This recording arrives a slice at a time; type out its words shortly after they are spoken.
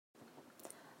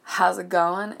how's it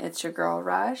going? It's your girl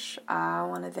Rush. I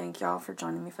want to thank y'all for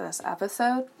joining me for this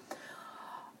episode.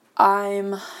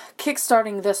 I'm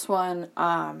kickstarting this one.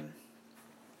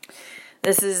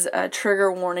 This is a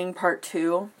trigger warning part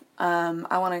 2.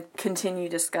 I want to continue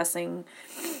discussing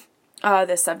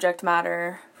this subject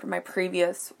matter from my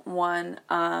previous one.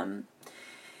 And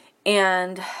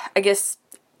I guess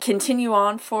continue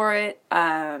on for it.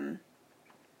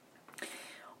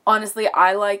 Honestly,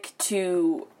 I like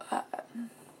to...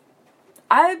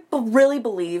 I really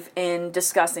believe in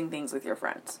discussing things with your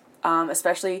friends,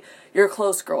 especially your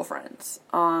close girlfriends.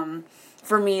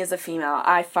 For me as a female,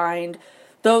 I find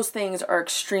those things are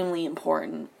extremely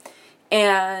important.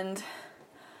 And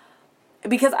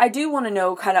because I do want to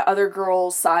know kind of other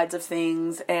girls' sides of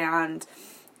things, and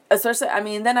especially,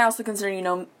 then I also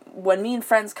consider, when me and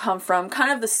friends come from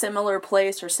kind of the similar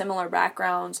place or similar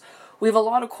backgrounds, we have a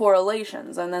lot of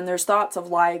correlations. And then there's thoughts of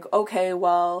like, okay,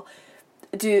 well,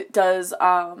 does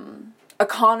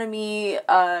economy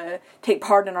take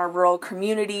part in our rural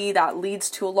community that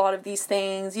leads to a lot of these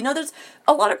things? There's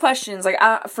a lot of questions. Like,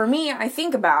 for me, I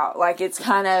think about, like, it's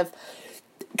kind of,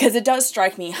 because it does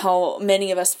strike me how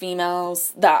many of us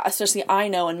females that, especially I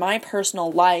know in my personal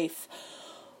life,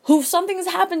 who something's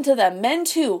happened to them,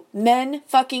 men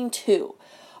fucking too.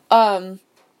 And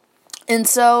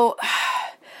so,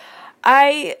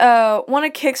 I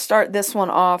want to kickstart this one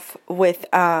off with,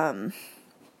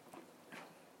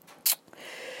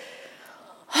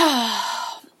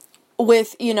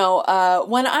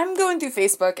 when I'm going through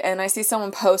Facebook and I see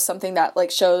someone post something that, like,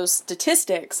 shows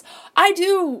statistics, I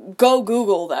do go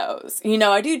Google those.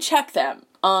 I do check them.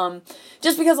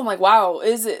 Just because I'm like, wow,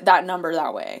 is it that number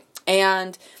that way?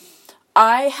 And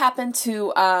I happened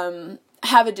to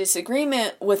have a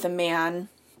disagreement with a man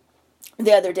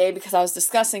the other day because I was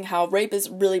discussing how rape is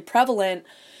really prevalent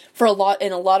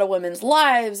in a lot of women's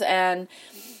lives, and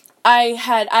I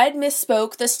had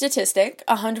misspoke the statistic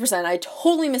 100%. I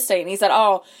totally misstated. And he said,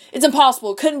 "Oh, it's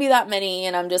impossible. It couldn't be that many."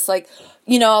 And I'm just like,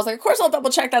 I was like, of course I'll double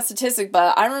check that statistic,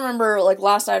 but I remember, like,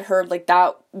 last I'd heard, like,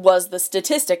 that was the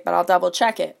statistic, but I'll double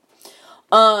check it.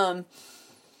 And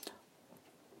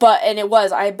it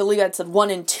was, I believe I said 1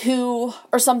 in 2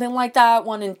 or something like that,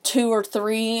 1 in 2 or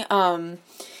 3. And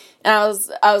I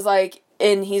was like,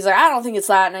 and he's like, I don't think it's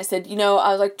that. And I said, I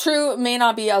was like, true, it may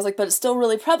not be. I was like, but it's still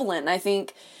really prevalent. And I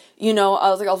think, I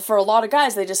was like, for a lot of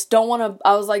guys, they just don't want to,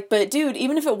 I was like, but dude,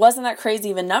 even if it wasn't that crazy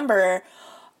of a number,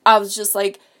 I was just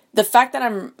like, the fact that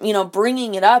I'm,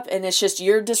 bringing it up, and it's just,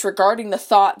 you're disregarding the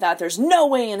thought that there's no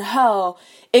way in hell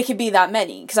it could be that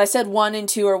many. Because I said 1 in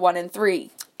 2 or 1 in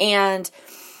 3. And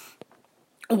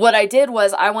what I did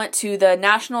was I went to the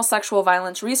National Sexual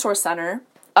Violence Resource Center,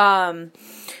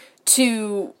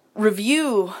 to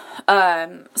review,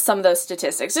 some of those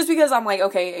statistics. Just because I'm like,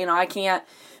 okay, I can't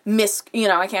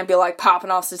I can't be like popping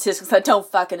off statistics that don't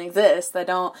fucking exist, that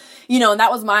don't, and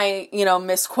that was my,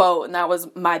 misquote, and that was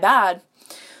my bad.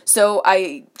 So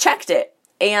I checked it,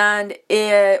 and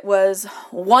it was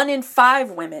 1 in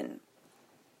 5 women.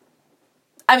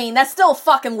 That's still a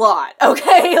fucking lot,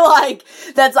 okay? Like,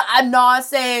 I'm not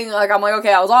saying, like, I'm like,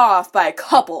 okay, I was off by a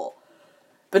couple,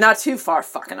 but not too far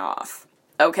fucking off,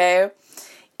 okay?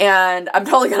 And I'm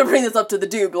totally gonna bring this up to the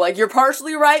dude, but, like, you're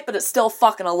partially right, but it's still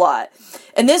fucking a lot.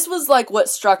 And this was, like, what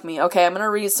struck me. Okay, I'm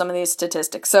gonna read some of these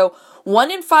statistics. So,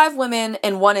 1 in 5 women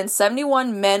and 1 in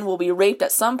 71 men will be raped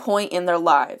at some point in their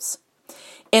lives.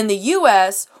 In the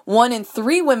U.S., 1 in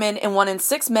 3 women and 1 in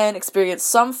 6 men experience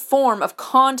some form of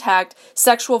contact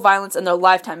sexual violence in their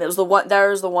lifetime. There's the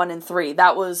 1 in 3.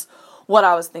 That was what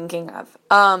I was thinking of,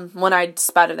 when I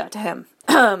spouted that to him.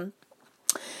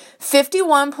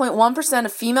 51.1%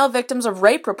 of female victims of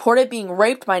rape reported being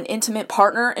raped by an intimate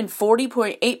partner, and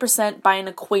 40.8% by an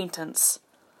acquaintance.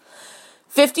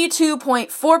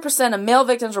 52.4% of male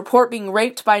victims report being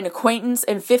raped by an acquaintance,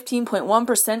 and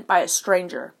 15.1% by a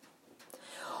stranger.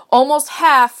 Almost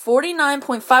half,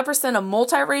 49.5% of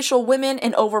multiracial women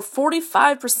and over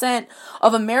 45%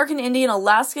 of American Indian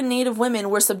Alaskan Native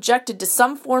women were subjected to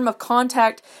some form of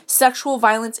contact sexual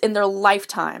violence in their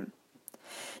lifetime.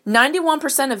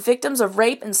 91% of victims of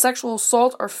rape and sexual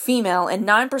assault are female, and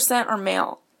 9% are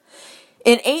male.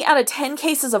 In 8 out of 10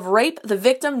 cases of rape, the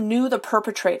victim knew the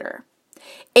perpetrator.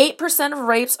 8% of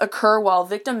rapes occur while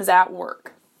victim is at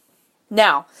work.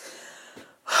 Now,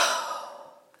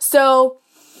 so,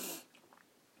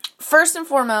 first and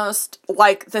foremost,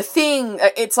 like, the thing,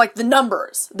 it's like the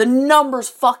numbers. The numbers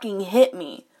fucking hit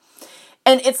me.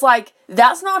 And it's like,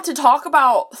 that's not to talk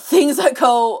about things that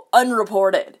go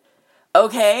unreported.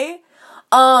 Okay?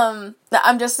 I'm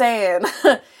just saying.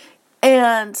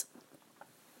 And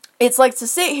it's like to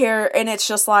sit here and it's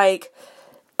just like,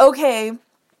 okay,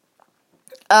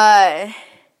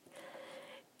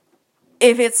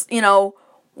 if it's,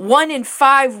 1 in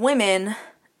 5 women,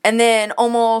 and then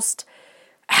almost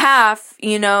half, of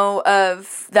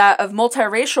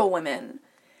multiracial women,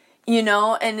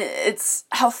 and it's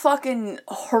how fucking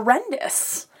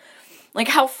horrendous. Like,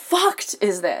 how fucked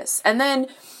is this? And then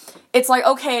it's like,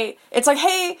 okay, it's like,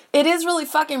 hey, it is really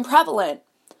fucking prevalent.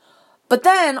 But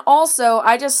then also,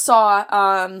 I just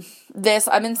saw this,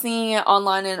 I've been seeing it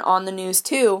online and on the news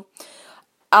too.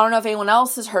 I don't know if anyone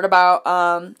else has heard about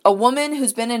a woman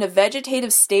who's been in a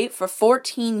vegetative state for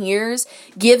 14 years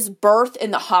gives birth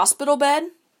in the hospital bed.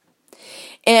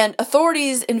 And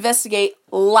authorities investigate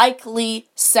likely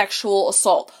sexual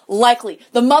assault. Likely.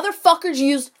 The motherfuckers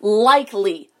used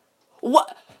likely.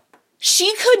 What?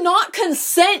 She could not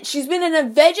consent. She's been in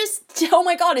a oh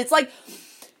my god, it's like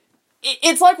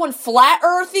when flat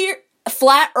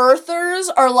earthers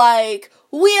are like,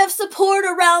 we have support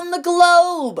around the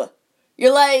globe.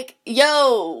 You're like,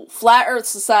 yo, Flat Earth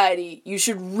Society, you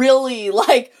should really,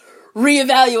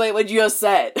 reevaluate what you just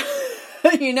said.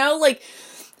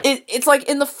 It's like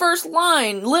in the first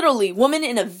line, literally, woman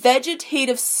in a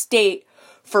vegetative state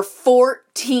for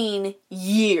 14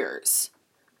 years.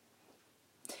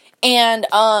 And,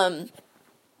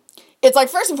 it's like,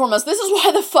 first and foremost, this is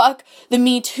why the fuck the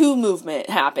Me Too movement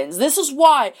happens. This is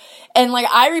why. And,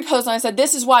 I reposted and I said,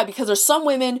 this is why, because there's some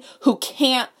women who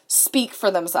can't speak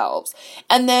for themselves.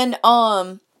 And then,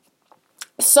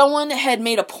 someone had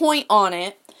made a point on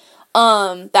it,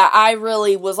 that I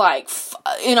really was like,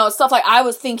 stuff like I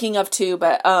was thinking of too,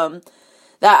 but,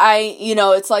 that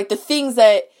it's like the things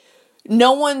that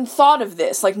no one thought of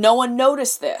this, like no one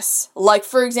noticed this. Like,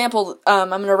 for example, I'm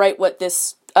going to write what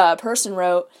this, person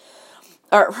wrote,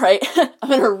 I'm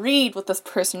going to read what this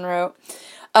person wrote.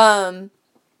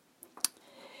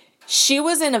 She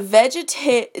was in a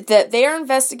that they're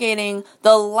investigating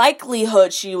the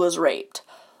likelihood she was raped.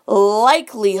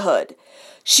 Likelihood.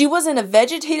 She was in a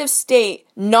vegetative state,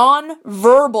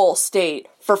 non-verbal state,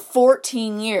 for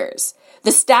 14 years.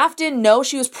 The staff didn't know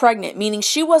she was pregnant, meaning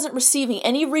she wasn't receiving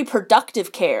any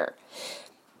reproductive care.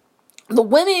 The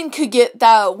women could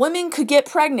get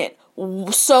pregnant.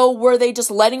 So were they just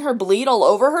letting her bleed all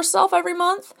over herself every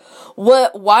month?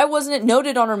 Why wasn't it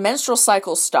noted on her menstrual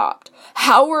cycle stopped?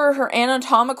 How were her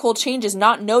anatomical changes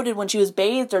not noted when she was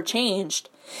bathed or changed?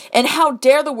 And how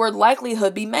dare the word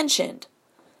likelihood be mentioned?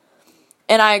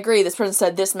 And I agree, this person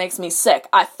said, this makes me sick.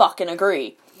 I fucking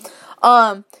agree.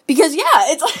 Because yeah,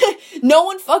 it's like, no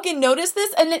one fucking noticed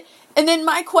this, and then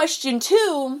my question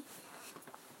too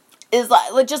is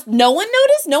like just no one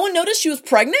noticed? No one noticed she was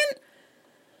pregnant?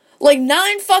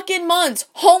 9 fucking months,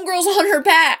 homegirl's on her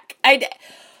back.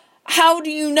 How do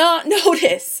you not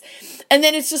notice? And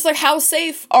then it's just like, how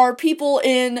safe are people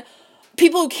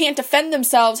who can't defend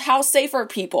themselves, how safe are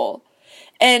people?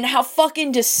 And how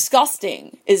fucking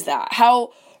disgusting is that?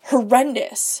 How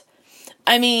horrendous.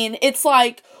 I mean, it's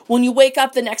like when you wake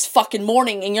up the next fucking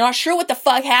morning and you're not sure what the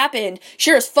fuck happened.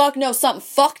 Sure as fuck know something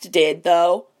fucked did,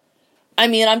 though. I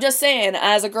mean, I'm just saying,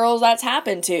 as a girl that's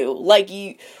happened to.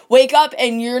 You wake up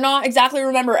and you're not exactly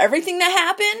remember everything that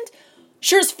happened.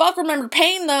 Sure as fuck remember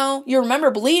pain, though. You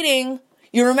remember bleeding.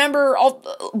 You remember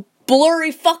all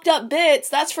blurry, fucked up bits.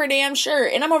 That's for damn sure.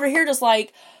 And I'm over here just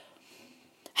like,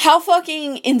 how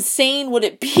fucking insane would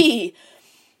it be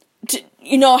to,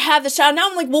 have this child? Now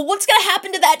I'm like, well, what's going to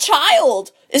happen to that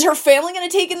child? Is her family going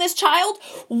to take in this child?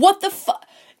 What the fuck?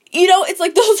 It's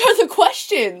like, those are the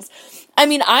questions. I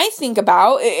mean, I think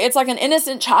about, it's like an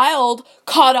innocent child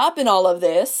caught up in all of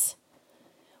this,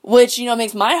 which,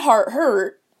 makes my heart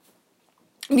hurt.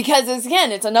 Because,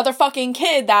 it's another fucking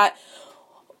kid that,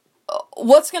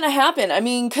 what's going to happen? I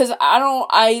mean, because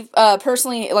I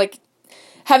personally,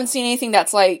 haven't seen anything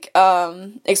that's,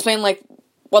 explain,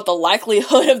 what the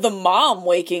likelihood of the mom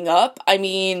waking up. I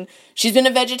mean, she's been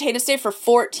in a vegetative state for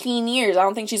 14 years. I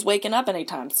don't think she's waking up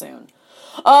anytime soon.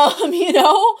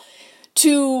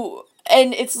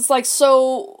 And it's just like,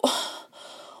 so,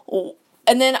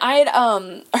 and then I had,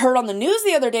 heard on the news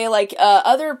the other day,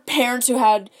 other parents who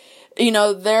had,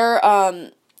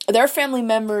 their family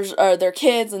members, or their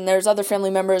kids, and there's other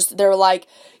family members, they're like,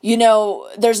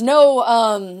 there's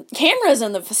no, cameras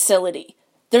in the facility.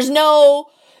 They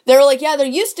were like, yeah, there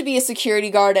used to be a security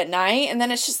guard at night, and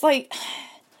then it's just like,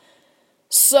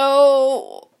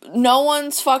 so, no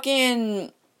one's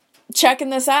fucking checking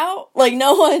this out?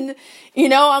 No one,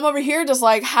 I'm over here just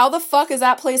like, how the fuck is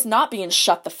that place not being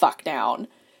shut the fuck down?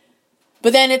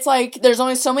 But then it's like, there's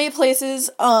only so many places,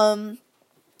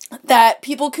 that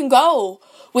people can go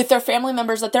with their family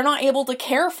members that they're not able to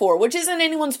care for, which isn't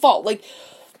anyone's fault.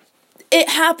 it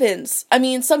happens. I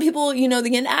mean, some people, they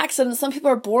get in accidents, some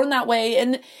people are born that way,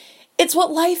 and it's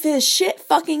what life is. Shit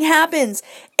fucking happens.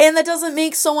 And that doesn't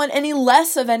make someone any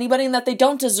less of anybody, and that they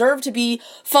don't deserve to be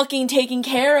fucking taken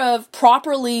care of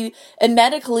properly and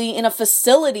medically in a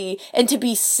facility and to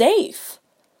be safe.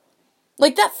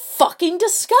 Like, that fucking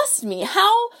disgusts me.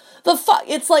 How the fuck?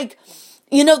 It's like,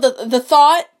 the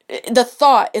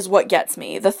thought is what gets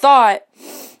me. The thought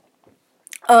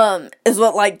is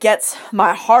what, like, gets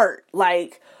my heart.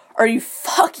 Like, are you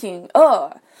fucking,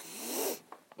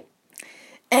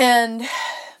 And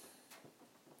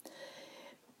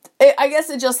I guess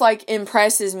it just, like,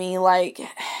 impresses me, like,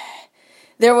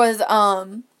 there was,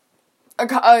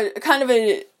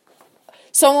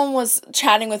 someone was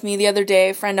chatting with me the other day,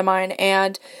 a friend of mine,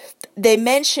 and they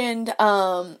mentioned,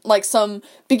 like, some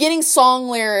beginning song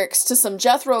lyrics to some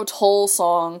Jethro Tull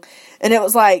song, and it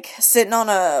was, like, sitting on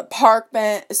a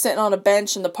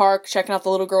bench in the park, checking out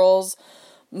the little girls,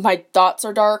 my thoughts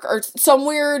are dark, or some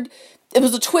weird, it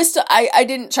was a twist, I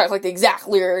didn't check, like, the exact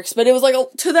lyrics, but it was, like,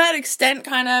 to that extent,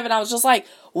 kind of, and I was just like,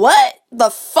 what the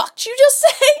fuck did you just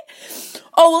say?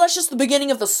 Oh, well, that's just the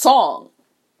beginning of the song.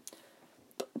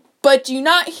 But do you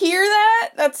not hear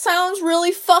that? That sounds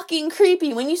really fucking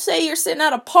creepy. When you say you're sitting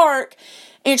at a park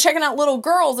and you're checking out little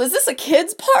girls, is this a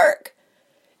kid's park?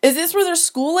 Is this where there's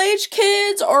school-age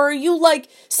kids? Or are you, like,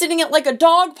 sitting at, like, a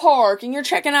dog park and you're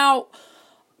checking out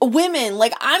women?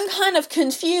 Like, I'm kind of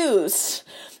confused.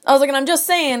 I was like, and I'm just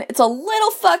saying, it's a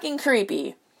little fucking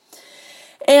creepy.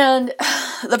 And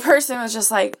the person was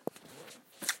just like,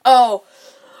 oh,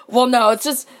 well, no, it's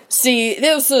just, see, they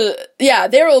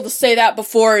were able to say that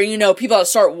before, people had to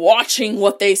start watching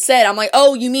what they said. I'm like,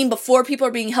 oh, you mean before people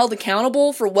are being held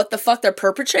accountable for what the fuck they're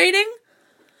perpetrating?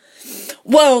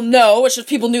 Well, no, it's just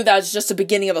people knew that was just the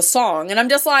beginning of a song. And I'm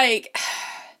just like,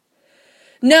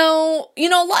 no,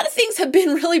 a lot of things have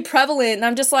been really prevalent, and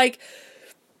I'm just like,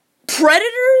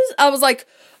 predators? I was like,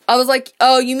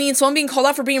 oh, you mean someone being called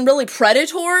out for being really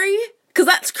predatory? Because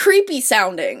that's creepy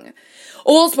sounding.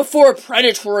 Well, it's before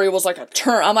predatory was like a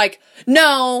term. I'm like,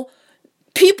 no,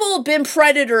 people have been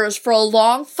predators for a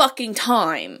long fucking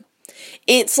time.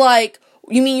 It's like,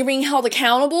 you mean you're being held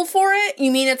accountable for it?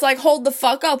 You mean it's like, hold the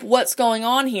fuck up, what's going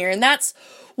on here? And that's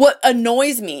what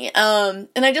annoys me. And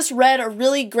I just read a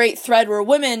really great thread where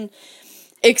women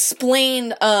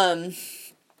explained,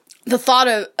 the thought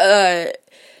of,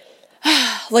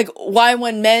 like, why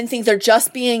when men think they're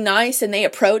just being nice and they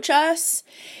approach us.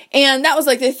 And that was,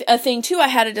 like, a thing, too, I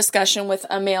had a discussion with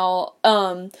a male,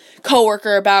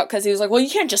 coworker about, because he was like, well, you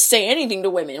can't just say anything to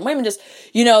women. Women just,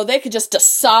 they could just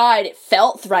decide it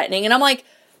felt threatening. And I'm like,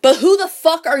 but who the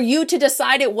fuck are you to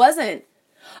decide it wasn't?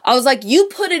 I was like, you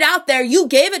put it out there, you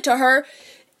gave it to her,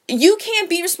 you can't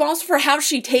be responsible for how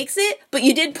she takes it, but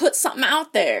you did put something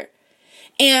out there.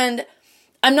 And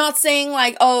I'm not saying,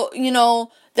 like, oh,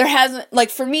 there hasn't, like,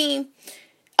 for me,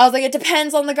 I was like, it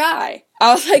depends on the guy.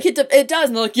 I was like, it does.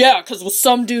 And they're like, yeah, because with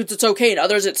some dudes it's okay and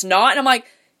others it's not. And I'm like,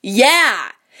 yeah.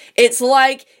 It's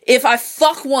like, if I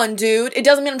fuck one dude, it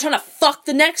doesn't mean I'm trying to fuck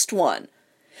the next one.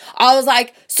 I was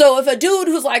like, so if a dude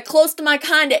who's, like, close to my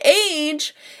kind of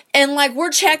age, and, like,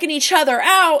 we're checking each other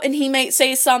out, and he might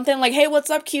say something like, hey, what's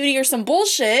up, cutie, or some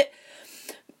bullshit,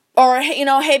 or,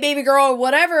 hey, baby girl, or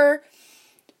whatever,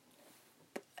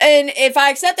 and if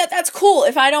I accept that, that's cool.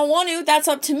 If I don't want to, that's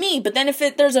up to me. But then if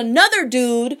there's another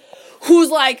dude who's,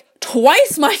 like,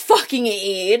 twice my fucking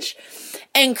age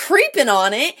and creeping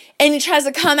on it, and he tries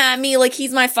to come at me like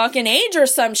he's my fucking age or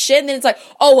some shit, and then it's like,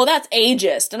 oh, well, that's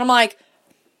ageist. And I'm like,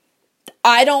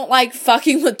 I don't like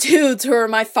fucking with dudes who are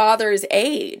my father's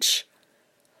age.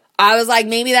 I was like,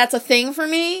 maybe that's a thing for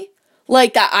me.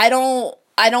 Like, that I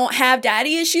don't have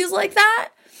daddy issues like that.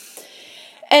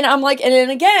 And I'm like, and then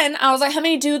again, I was like, how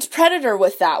many dudes predator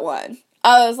with that one?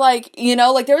 I was like,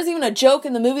 like, there was even a joke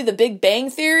in the movie The Big Bang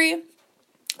Theory,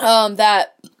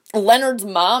 that Leonard's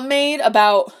mom made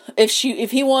about if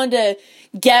he wanted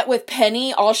to get with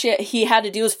Penny, he had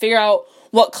to do was figure out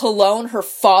what cologne her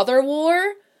father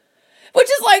wore. Which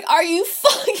is like, are you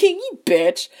fucking, you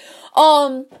bitch?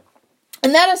 And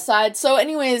that aside, so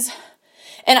anyways,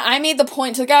 and I made the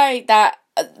point to the guy that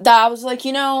I was like,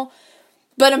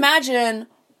 but imagine,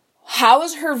 how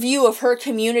is her view of her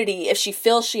community if she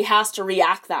feels she has to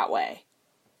react that way?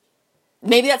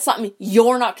 Maybe that's something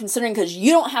you're not considering because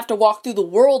you don't have to walk through the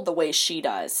world the way she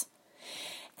does.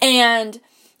 And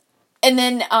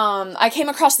then I came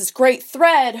across this great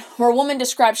thread where a woman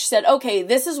described, she said, okay,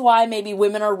 this is why maybe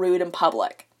women are rude in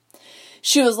public.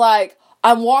 She was like,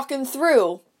 I'm walking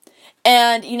through,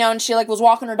 and, and she, like, was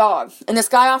walking her dog, and this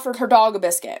guy offered her dog a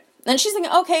biscuit. And she's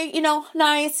thinking, okay,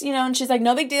 nice, and she's like,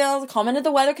 no big deal, commented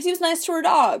the weather, because he was nice to her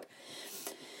dog.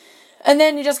 And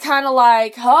then you just kind of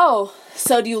like, oh,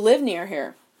 so do you live near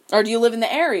here? Or do you live in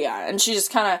the area? And she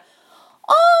just kind of,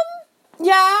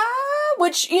 yeah,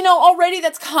 which, you know, already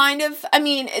that's kind of, I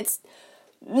mean, it's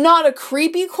not a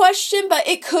creepy question, but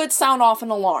it could sound off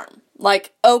an alarm.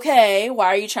 Like, okay, why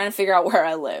are you trying to figure out where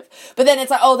I live? But then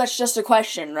it's like, oh, that's just a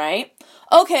question, right?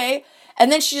 Okay.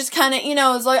 And then she just kind of, you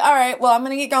know, is like, all right, well, I'm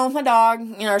going to get going with my dog,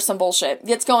 you know, or some bullshit.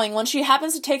 Gets going. When she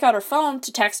happens to take out her phone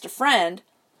to text a friend,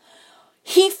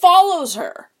 he follows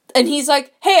her. And he's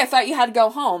like, hey, I thought you had to go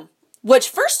home. Which,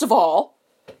 first of all,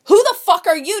 who the fuck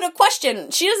are you to question?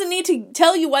 She doesn't need to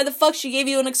tell you why the fuck she gave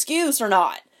you an excuse or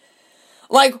not.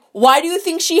 Like, why do you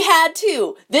think she had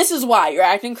to? This is why. You're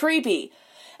acting creepy.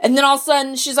 And then all of a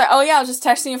sudden, she's like, oh yeah, I was just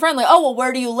texting a friend. Like, oh, well,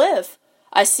 where do you live?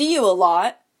 I see you a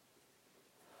lot.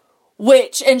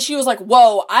 And she was like,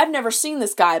 whoa, I've never seen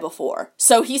this guy before.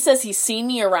 So he says he's seen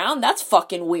me around? That's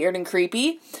fucking weird and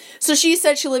creepy. So she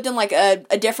said she lived in like a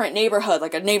different neighborhood,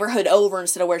 like a neighborhood over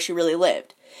instead of where she really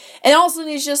lived. And all of a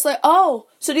sudden he's just like, oh,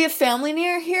 so do you have family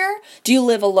near here? Do you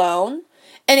live alone?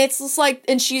 And it's just like,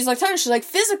 and she's like, she's like,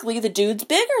 physically, the dude's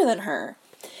bigger than her.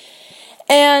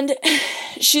 And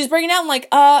she's breaking down like,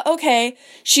 okay.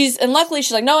 And luckily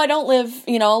she's like, no, I don't live,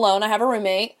 you know, alone. I have a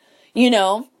roommate, you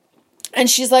know. And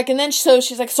she's like,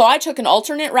 so I took an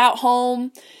alternate route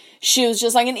home. She was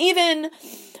just like, and even,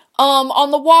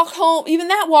 on the walk home, even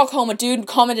that walk home, a dude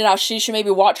commented how she should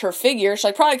maybe watch her figure. She's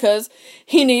like, probably because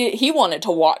he wanted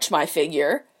to watch my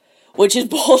figure, which is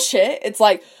bullshit. It's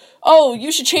like, oh, you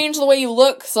should change the way you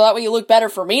look so that way you look better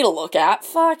for me to look at.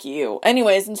 Fuck you.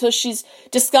 Anyways, and so she's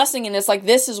discussing, and it's like,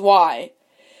 this is why.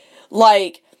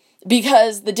 Like,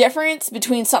 because the difference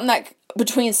between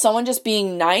between someone just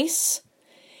being nice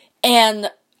and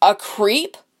a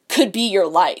creep could be your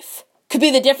life. Could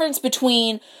be the difference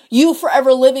between you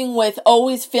forever living with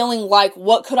always feeling like,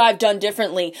 what could I have done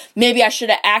differently? Maybe I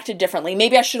should have acted differently.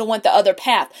 Maybe I should have went the other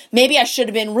path. Maybe I should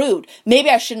have been rude. Maybe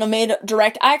I shouldn't have made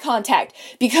direct eye contact.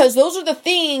 Because those are the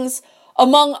things,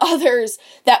 among others,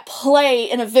 that play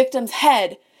in a victim's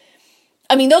head.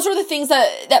 I mean, those are the things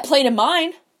that played in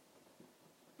mine.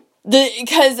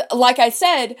 Because, like I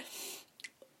said,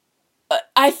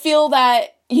 I feel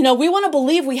that, you know, we want to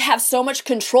believe we have so much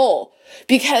control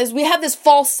because we have this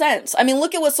false sense. I mean,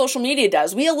 look at what social media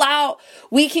does.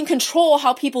 We can control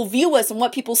how people view us and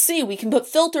what people see. We can put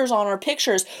filters on our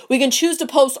pictures. We can choose to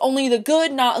post only the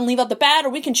good, and leave out the bad, or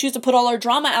we can choose to put all our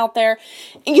drama out there.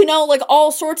 You know, like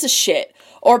all sorts of shit.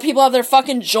 Or people have their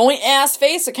fucking joint-ass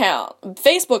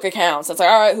Facebook accounts. That's like,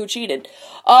 all right, who cheated?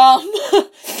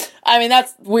 I mean,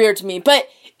 that's weird to me. But,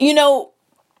 you know,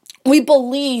 we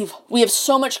believe we have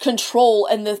so much control,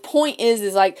 and the point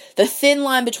is like the thin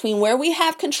line between where we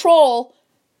have control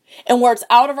and where it's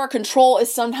out of our control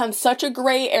is sometimes such a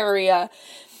gray area.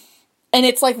 And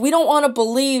it's like, we don't want to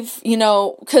believe, you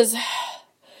know, because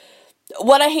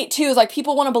what I hate too is like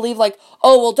people want to believe like,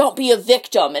 oh, well, don't be a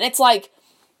victim. And it's like,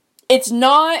 it's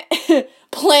not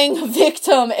playing a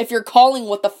victim if you're calling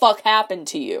what the fuck happened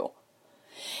to you.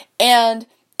 And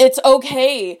it's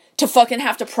okay to fucking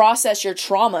have to process your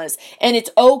traumas. And it's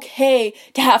okay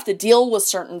to have to deal with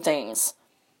certain things.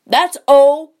 That's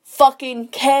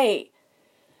fucking-K.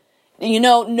 You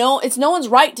know, it's no one's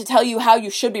right to tell you how you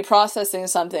should be processing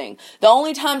something. The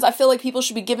only times I feel like people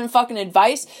should be given fucking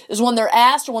advice is when they're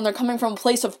asked or when they're coming from a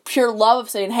place of pure love of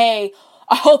saying, hey,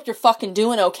 I hope you're fucking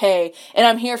doing okay, and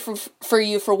I'm here for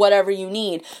you for whatever you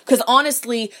need. Because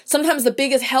honestly, sometimes the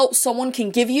biggest help someone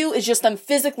can give you is just them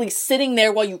physically sitting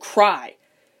there while you cry.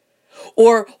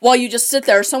 Or while you just sit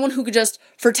there. Or someone who could just,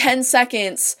 for 10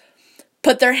 seconds,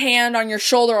 put their hand on your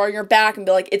shoulder or your back and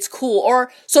be like, it's cool.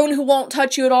 Or someone who won't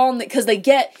touch you at all because they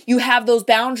get you have those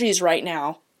boundaries right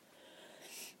now.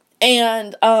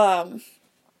 And,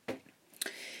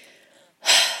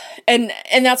 And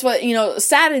that's what, you know,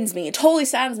 saddens me. It totally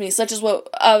saddens me, such as what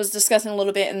I was discussing a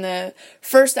little bit in the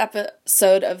first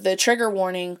episode of the trigger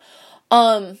warning.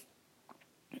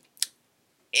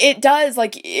 It does,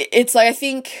 like, it's like, I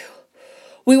think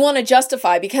we want to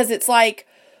justify, because it's like,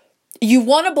 you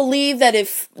want to believe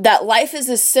that life is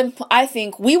as simple. I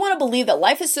think we want to believe that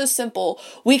life is so simple.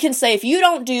 We can say, if you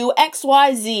don't do X,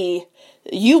 Y, Z,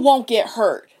 you won't get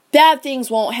hurt. Bad things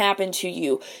won't happen to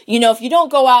you. You know, if you don't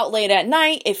go out late at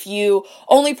night, if you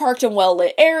only parked in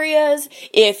well-lit areas,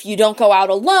 if you don't go out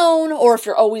alone, or if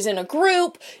you're always in a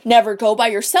group, never go by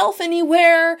yourself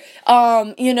anywhere,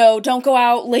 you know, don't go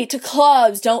out late to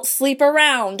clubs, don't sleep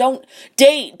around, don't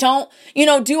date, don't, you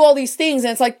know, do all these things.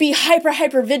 And it's like, be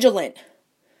hyper vigilant.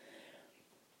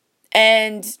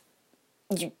 And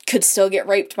you could still get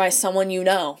raped by someone you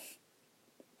know.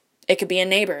 It could be a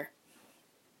neighbor.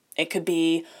 It could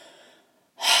be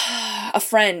a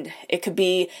friend. It could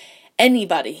be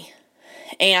anybody.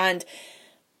 And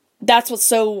that's what's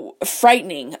so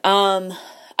frightening.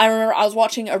 I remember I was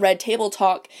watching a Red Table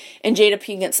Talk, and Jada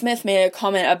Pinkett Smith made a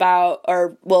comment about,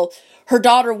 her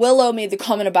daughter Willow made the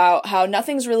comment about how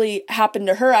nothing's really happened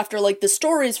to her after, like, the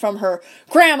stories from her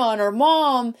grandma and her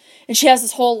mom, and she has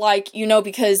this whole, like,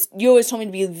 because you always told me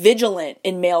to be vigilant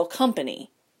in male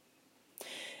company.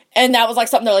 And that was, like,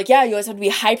 something they're like, yeah, you always have to be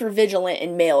hyper vigilant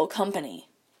in male company.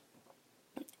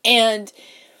 And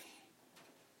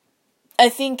I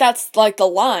think that's, like, the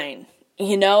line,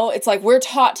 It's like, we're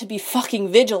taught to be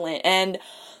fucking vigilant, and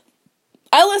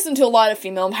I listen to a lot of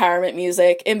female empowerment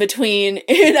music in between,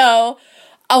 I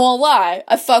won't lie,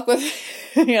 I fuck with,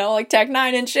 like Tech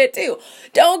Nine and shit, too.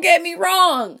 Don't get me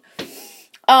wrong.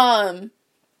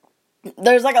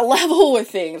 There's, like, a level with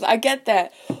things, I get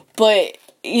that, but,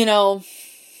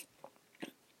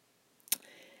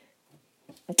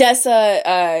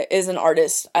 Dessa is an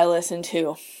artist I listen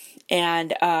to,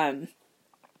 and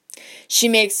she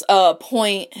makes a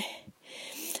point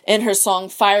in her song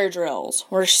Fire Drills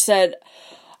where she said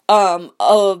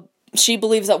she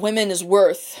believes that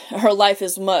her life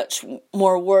is much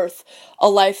more worth a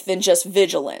life than just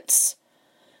vigilance.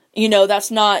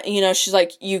 That's not, she's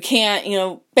like, you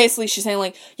can't, basically she's saying,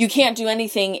 like, you can't do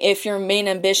anything if your main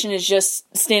ambition is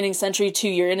just standing sentry to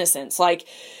your innocence. Like,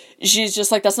 she's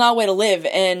just like, that's not a way to live,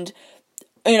 and,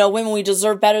 women, we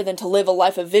deserve better than to live a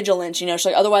life of vigilance, she's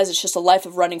like, otherwise it's just a life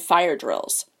of running fire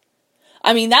drills.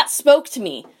 I mean, that spoke to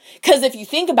me, because if you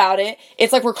think about it,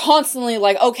 it's like we're constantly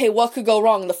like, okay, what could go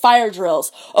wrong? The fire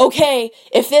drills. Okay,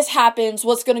 if this happens,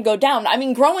 what's going to go down? I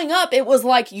mean, growing up, it was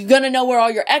like, you're going to know where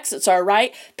all your exits are,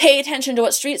 right? Pay attention to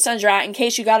what street signs you're at in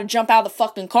case you got to jump out of the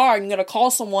fucking car and you're going to call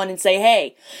someone and say,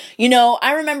 hey.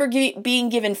 I remember being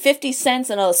given 50 cents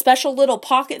in a special little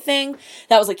pocket thing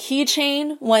that was a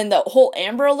keychain when the whole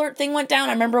Amber Alert thing went down.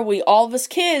 I remember all of us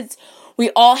kids, we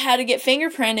all had to get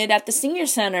fingerprinted at the senior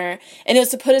center, and it was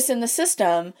to put us in the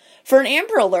system for an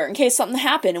Amber Alert in case something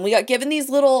happened. And we got given these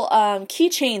little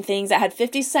keychain things that had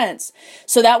 50 cents.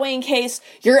 So that way, in case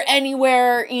you're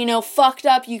anywhere, fucked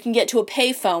up, you can get to a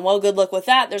payphone. Well, good luck with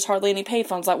that. There's hardly any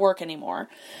payphones that work anymore.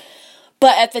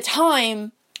 But at the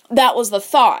time, that was the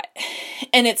thought.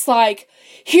 And it's like,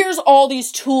 here's all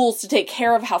these tools to take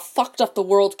care of how fucked up the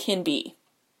world can be.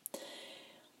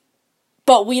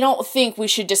 But we don't think we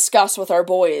should discuss with our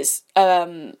boys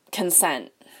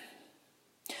consent.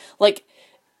 Like,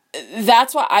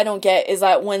 that's what I don't get, is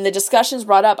that when the discussion's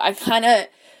brought up, I kind of,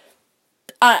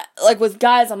 like with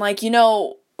guys, I'm like, do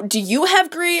you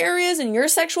have gray areas in your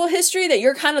sexual history that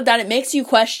it makes you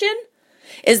question?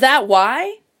 Is that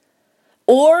why?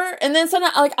 And then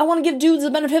sometimes, like, I want to give dudes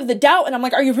the benefit of the doubt, and I'm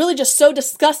like, are you really just so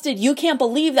disgusted you can't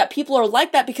believe that people are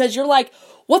like that? Because you're like,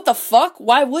 what the fuck?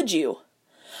 Why would you?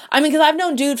 I mean, because I've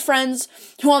known dude friends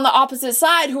who on the opposite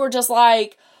side who are just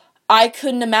like, I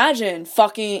couldn't imagine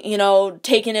fucking,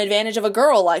 taking advantage of a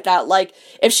girl like that. Like,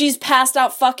 if she's passed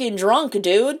out fucking drunk,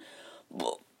 dude,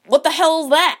 what the hell is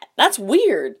that? That's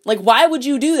weird. Like, why would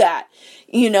you do that?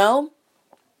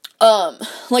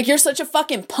 Like, you're such a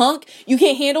fucking punk, you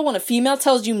can't handle when a female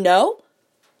tells you no?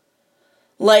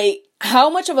 Like,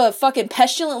 how much of a fucking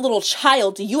pestilent little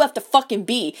child do you have to fucking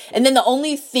be? And then the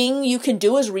only thing you can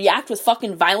do is react with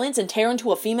fucking violence and tear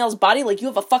into a female's body like you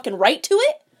have a fucking right to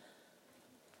it?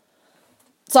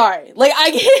 Sorry. Like,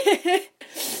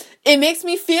 it makes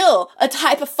me feel a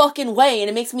type of fucking way, and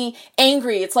it makes me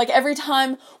angry. It's like every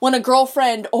time when a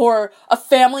girlfriend or a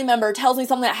family member tells me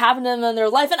something that happened to them in their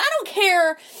life, and I don't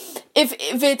care if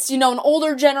it's, an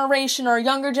older generation or a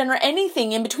younger generation,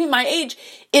 anything in between my age,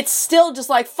 it's still just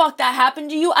like, fuck, that happened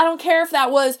to you? I don't care if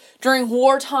that was during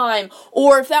wartime,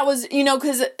 or if that was,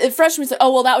 because it frustrates me,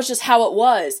 oh, well, that was just how it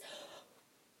was.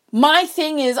 My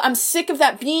thing is, I'm sick of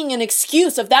that being an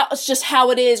excuse of that was just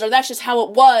how it is, or that's just how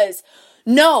it was.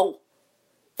 No,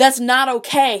 that's not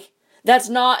okay. That's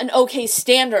not an okay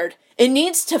standard. It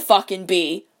needs to fucking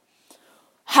be.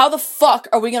 How the fuck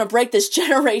are we gonna break this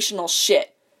generational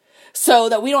shit? So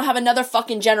that we don't have another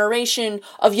fucking generation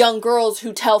of young girls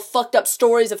who tell fucked up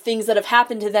stories of things that have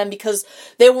happened to them because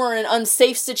they were in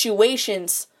unsafe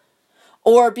situations.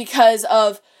 Or because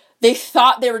of they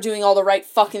thought they were doing all the right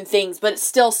fucking things, but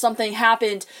still something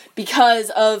happened because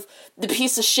of the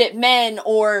piece of shit men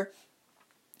or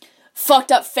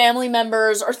fucked up family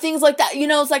members or things like that.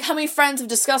 It's like how many friends have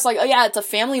discussed like, oh yeah, it's a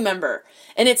family member.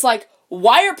 And it's like,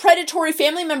 why are predatory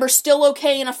family members still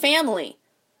okay in a family?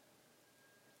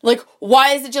 Like,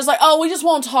 why is it just like, oh, we just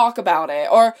won't talk about it?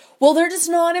 Or, well, they're just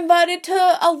not invited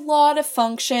to a lot of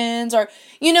functions. Or,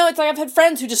 it's like I've had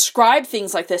friends who describe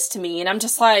things like this to me, and I'm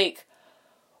just like,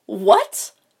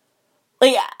 what?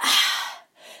 Like,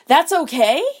 that's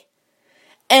okay.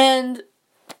 And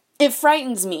it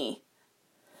frightens me.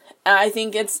 And I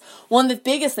think it's one of the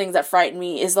biggest things that frighten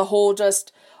me is the whole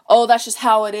just, oh, that's just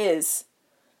how it is.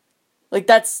 Like,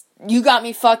 you got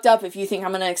me fucked up if you think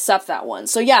I'm going to accept that one.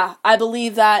 So yeah, I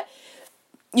believe that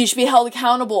you should be held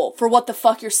accountable for what the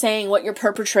fuck you're saying, what you're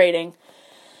perpetrating.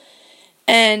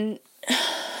 And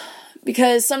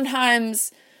because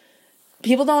sometimes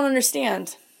people don't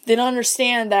understand. They don't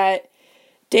understand that,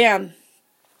 damn,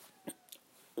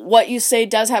 what you say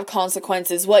does have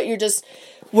consequences. We're just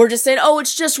saying, oh,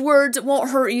 it's just words, it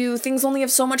won't hurt you. Things only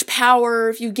have so much power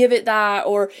if you give it that,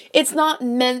 or it's not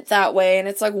meant that way. And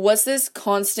it's like, what's this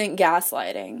constant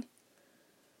gaslighting?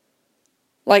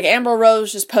 Like Amber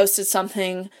Rose just posted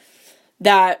something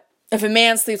that if a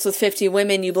man sleeps with 50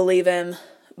 women, you believe him.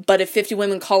 But if 50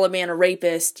 women call a man a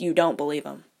rapist, you don't believe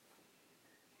him.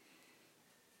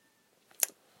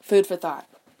 Food for thought.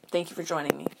 Thank you for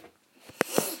joining me.